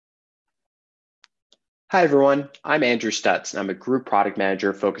Hi, everyone. I'm Andrew Stutz, and I'm a group product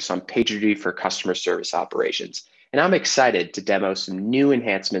manager focused on PagerDuty for customer service operations. And I'm excited to demo some new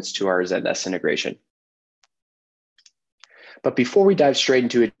enhancements to our Zendesk integration. But before we dive straight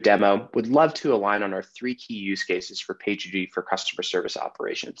into a demo, would love to align on our three key use cases for PagerDuty for customer service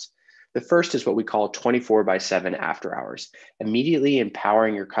operations. The first is what we call 24/7 after hours, immediately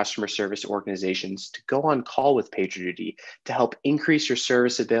empowering your customer service organizations to go on call with PagerDuty to help increase your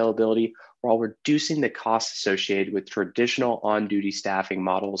service availability while reducing the costs associated with traditional on-duty staffing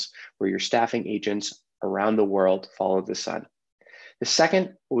models where your staffing agents around the world follow the sun. The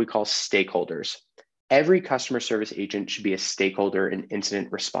second, what we call stakeholders. Every customer service agent should be a stakeholder in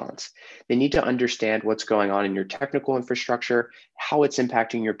incident response. They need to understand what's going on in your technical infrastructure, how it's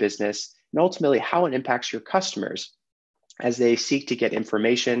impacting your business, and ultimately how it impacts your customers as they seek to get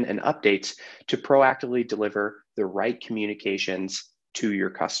information and updates to proactively deliver the right communications to your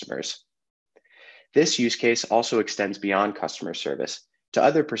customers. This use case also extends beyond customer service to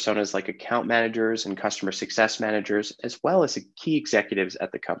other personas like account managers and customer success managers, as well as key executives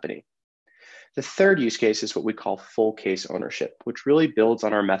at the company. The third use case is what we call full case ownership, which really builds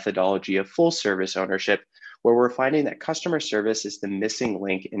on our methodology of full service ownership, where we're finding that customer service is the missing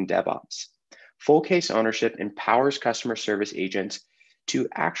link in DevOps. Full case ownership empowers customer service agents to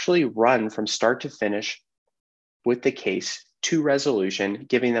actually run from start to finish with the case to resolution,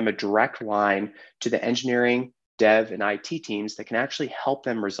 giving them a direct line to the engineering, dev, and IT teams that can actually help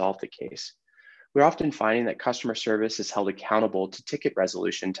them resolve the case. We're often finding that customer service is held accountable to ticket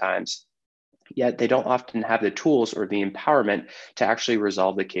resolution times, yet they don't often have the tools or the empowerment to actually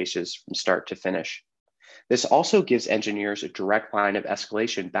resolve the cases from start to finish. This also gives engineers a direct line of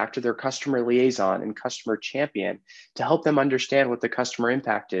escalation back to their customer liaison and customer champion to help them understand what the customer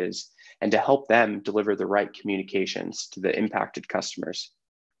impact is and to help them deliver the right communications to the impacted customers.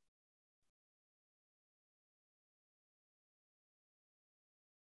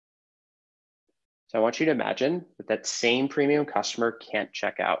 So I want you to imagine that that same premium customer can't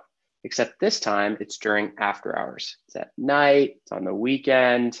check out, except this time it's during after hours. It's at night, it's on the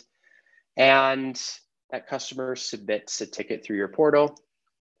weekend, and that customer submits a ticket through your portal,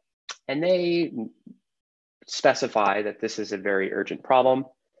 and they specify that this is a very urgent problem.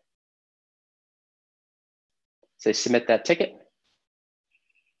 So they submit that ticket.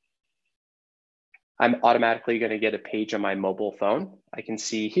 I'm automatically going to get a page on my mobile phone. I can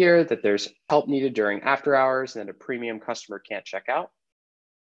see here that there's help needed during after hours and that a premium customer can't check out.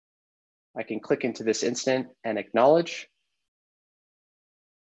 I can click into this incident and acknowledge.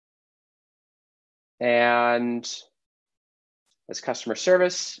 And as customer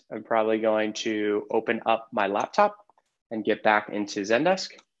service, I'm probably going to open up my laptop and get back into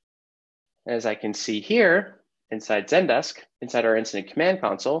Zendesk. As I can see here, inside Zendesk, inside our incident command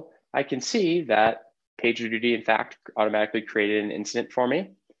console, I can see that PagerDuty, in fact, automatically created an incident for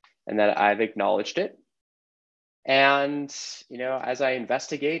me and that I've acknowledged it. And as I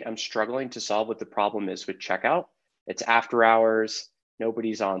investigate, I'm struggling to solve what the problem is with checkout. It's after hours,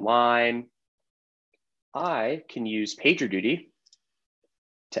 nobody's online. I can use PagerDuty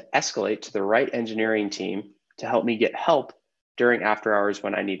to escalate to the right engineering team to help me get help during after hours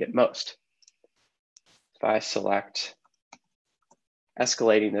when I need it most. If I select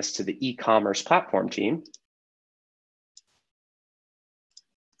escalating this to the e-commerce platform team,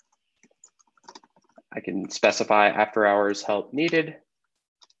 I can specify after hours help needed,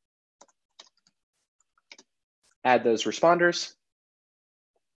 add those responders.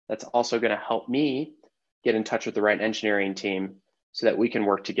 That's also going to help me get in touch with the right engineering team so that we can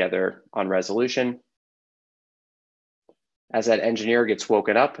work together on resolution. As that engineer gets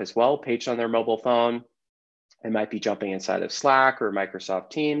woken up as well, paged on their mobile phone, they might be jumping inside of Slack or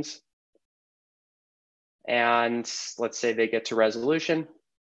Microsoft Teams. And let's say they get to resolution.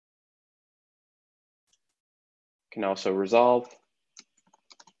 Can also resolve.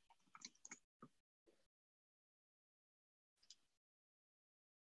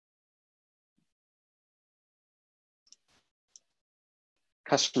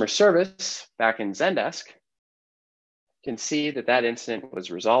 Customer service back in Zendesk can see that that incident was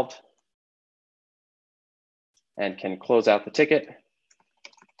resolved and can close out the ticket.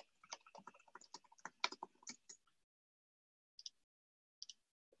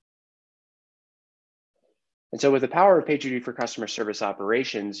 And so with the power of PagerDuty for customer service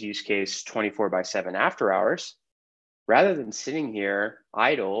operations use case 24/7 after hours, rather than sitting here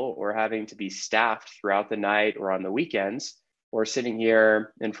idle or having to be staffed throughout the night or on the weekends, or sitting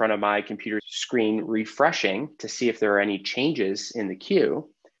here in front of my computer screen refreshing to see if there are any changes in the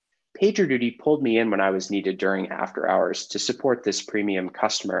queue, PagerDuty pulled me in when I was needed during after hours to support this premium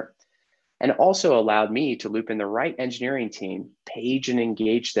customer. and also allowed me to loop in the right engineering team, page and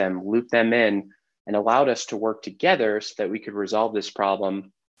engage them, loop them in, and allowed us to work together so that we could resolve this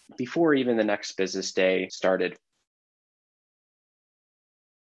problem before even the next business day started.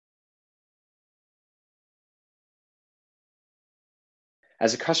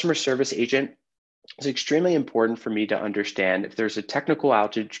 As a customer service agent, it's extremely important for me to understand if there's a technical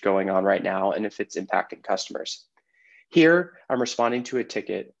outage going on right now and if it's impacting customers. Here, I'm responding to a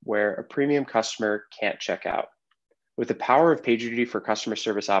ticket where a premium customer can't check out. With the power of PagerDuty for customer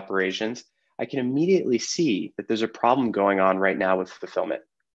service operations, I can immediately see that there's a problem going on right now with fulfillment.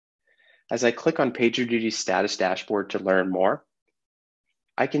 As I click on PagerDuty Status Dashboard to learn more,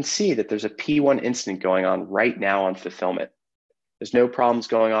 I can see that there's a P1 incident going on right now on fulfillment. There's no problems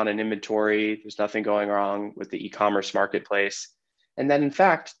going on in inventory. There's nothing going wrong with the e-commerce marketplace. And then in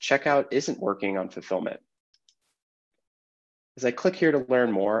fact, checkout isn't working on fulfillment. As I click here to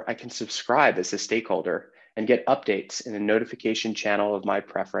learn more, I can subscribe as a stakeholder and get updates in a notification channel of my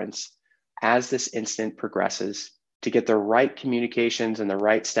preference as this incident progresses to get the right communications and the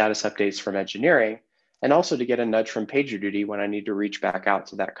right status updates from engineering, and also to get a nudge from PagerDuty when I need to reach back out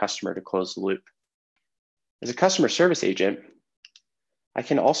to that customer to close the loop. As a customer service agent, I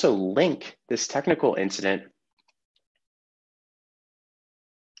can also link this technical incident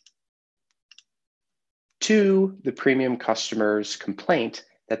to the premium customer's complaint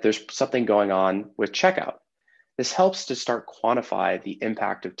that there's something going on with checkout. This helps to start quantify the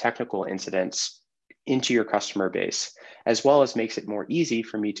impact of technical incidents into your customer base, as well as makes it more easy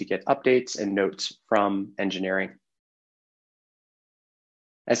for me to get updates and notes from engineering.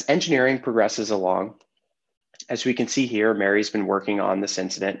 As engineering progresses along, as we can see here, Mary's been working on this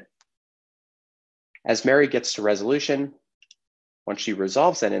incident. As Mary gets to resolution, once she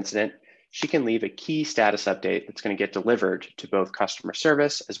resolves that incident, she can leave a key status update that's going to get delivered to both customer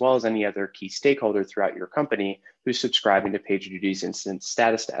service as well as any other key stakeholder throughout your company who's subscribing to PagerDuty's Incident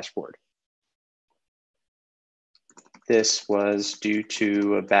Status Dashboard. This was due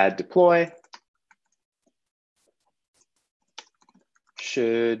to a bad deploy.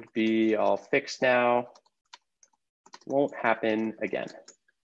 Should be all fixed now. Won't happen again.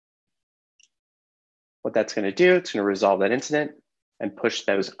 What that's going to do, it's going to resolve that incident and push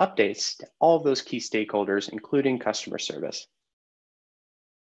those updates to all of those key stakeholders, including customer service.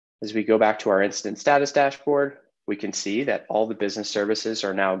 As we go back to our incident status dashboard, we can see that all the business services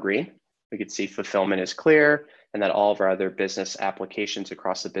are now green. We can see fulfillment is clear and that all of our other business applications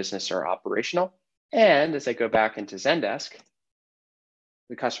across the business are operational. And as I go back into Zendesk,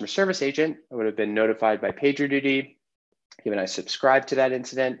 the customer service agent would have been notified by PagerDuty, given I subscribe to that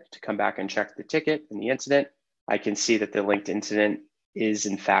incident to come back and check the ticket and the incident. I can see that the linked incident is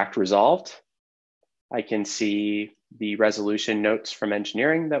in fact resolved. I can see the resolution notes from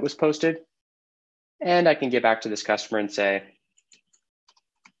engineering that was posted. And I can get back to this customer and say,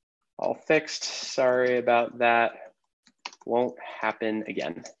 all fixed, sorry about that, won't happen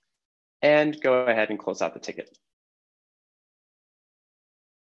again. And go ahead and close out the ticket.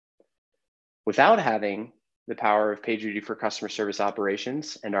 Without having the power of PagerDuty for customer service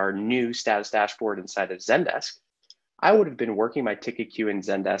operations and our new status dashboard inside of Zendesk, I would have been working my ticket queue in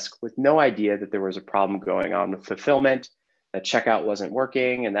Zendesk with no idea that there was a problem going on with fulfillment, that checkout wasn't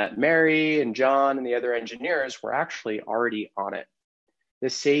working, and that Mary and John and the other engineers were actually already on it.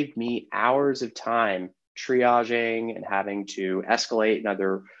 This saved me hours of time triaging and having to escalate in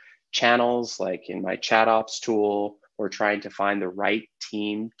other channels, like in my chat ops tool, or trying to find the right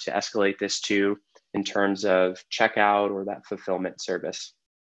team to escalate this to in terms of checkout or that fulfillment service.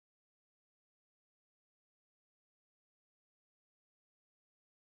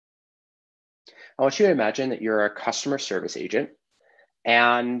 I want you to imagine that you're a customer service agent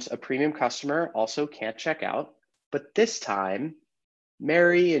and a premium customer also can't check out, but this time,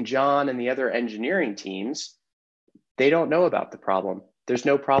 Mary and John and the other engineering teams, they don't know about the problem. There's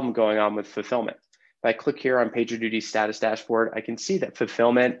no problem going on with fulfillment. If I click here on PagerDuty Status Dashboard, I can see that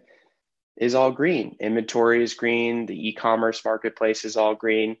fulfillment is all green. Inventory is green. The e-commerce marketplace is all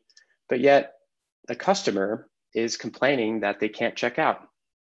green. But yet a customer is complaining that they can't check out.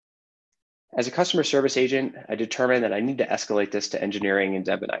 As a customer service agent, I determined that I need to escalate this to engineering and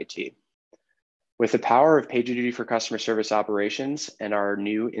dev and IT. With the power of PagerDuty for customer service operations and our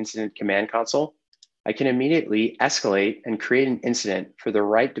new incident command console, I can immediately escalate and create an incident for the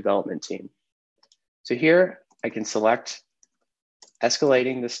right development team. So here I can select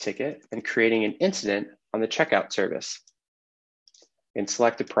escalating this ticket and creating an incident on the checkout service. I can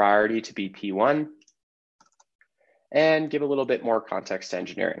select the priority to be P1 and give a little bit more context to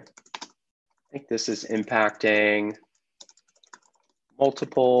engineering. I think this is impacting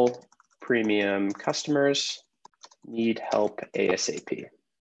multiple premium customers need help ASAP,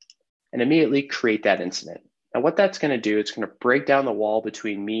 and immediately create that incident. Now what that's going to do, it's going to break down the wall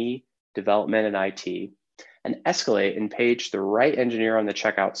between me, development, and IT, and escalate and page the right engineer on the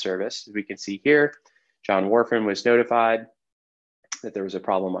checkout service. As we can see here, John Warfin was notified that there was a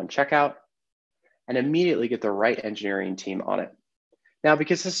problem on checkout, and immediately get the right engineering team on it. Now,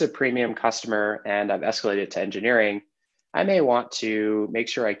 because this is a premium customer and I've escalated it to engineering, I may want to make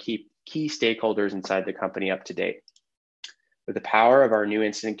sure I keep key stakeholders inside the company up to date. With the power of our new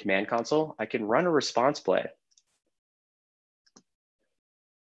incident command console, I can run a response play,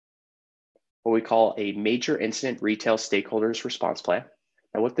 what we call a major incident retail stakeholders response play.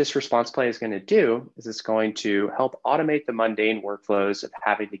 And what this response play is going to do is it's going to help automate the mundane workflows of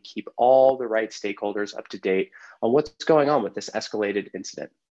having to keep all the right stakeholders up to date on what's going on with this escalated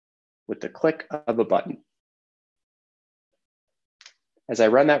incident with the click of a button. As I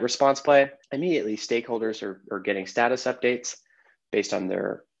run that response play, immediately stakeholders are getting status updates based on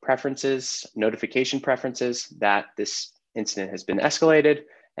their preferences, notification preferences, that this incident has been escalated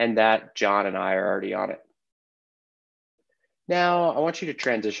and that John and I are already on it. Now, I want you to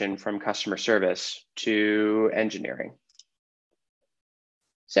transition from customer service to engineering.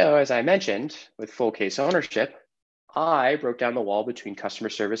 So as I mentioned, with full case ownership, I broke down the wall between customer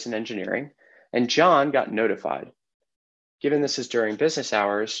service and engineering, and John got notified. Given this is during business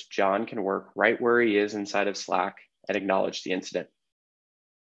hours, John can work right where he is inside of Slack and acknowledge the incident.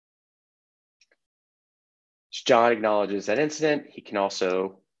 As John acknowledges that incident, he can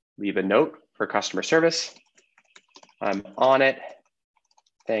also leave a note for customer service. I'm on it.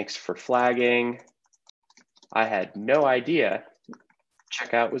 Thanks for flagging. I had no idea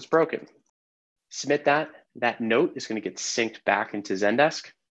checkout was broken. Submit that. That note is going to get synced back into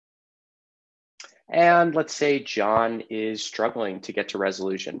Zendesk. And let's say John is struggling to get to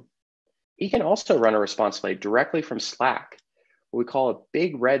resolution. He can also run a response play directly from Slack, what we call a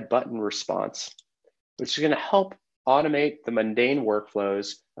big red button response, which is going to help automate the mundane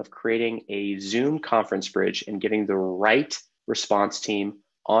workflows of creating a Zoom conference bridge and getting the right response team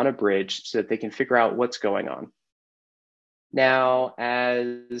on a bridge so that they can figure out what's going on. Now,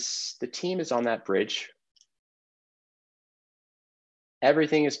 as the team is on that bridge,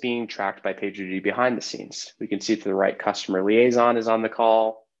 everything is being tracked by PagerDuty behind the scenes. We can see that the right customer liaison is on the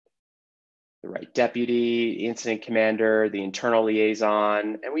call, the right deputy, the incident commander, the internal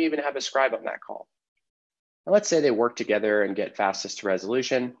liaison, and we even have a scribe on that call. Now, let's say they work together and get fastest to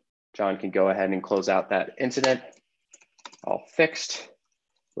resolution. John can go ahead and close out that incident. All fixed,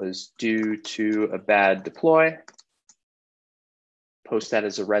 was due to a bad deploy. Post that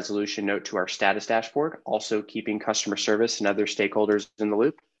as a resolution note to our status dashboard, also keeping customer service and other stakeholders in the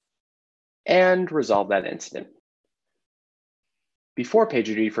loop, and resolve that incident. Before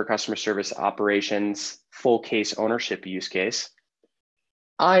PagerDuty for customer service operations full case ownership use case,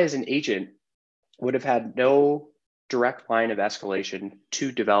 I, as an agent, would have had no direct line of escalation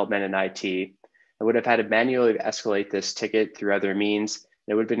to development and IT. I would have had to manually escalate this ticket through other means.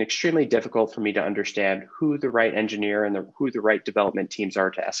 It would have been extremely difficult for me to understand who the right engineer and who the right development teams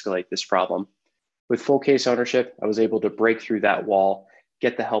are to escalate this problem. With full case ownership, I was able to break through that wall,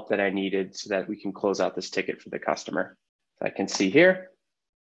 get the help that I needed so that we can close out this ticket for the customer. So I can see here,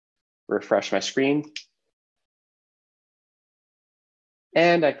 refresh my screen,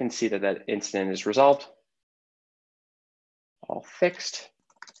 and I can see that that incident is resolved, all fixed.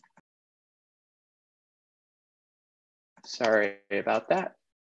 Sorry about that.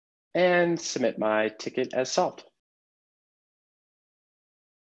 And submit my ticket as solved.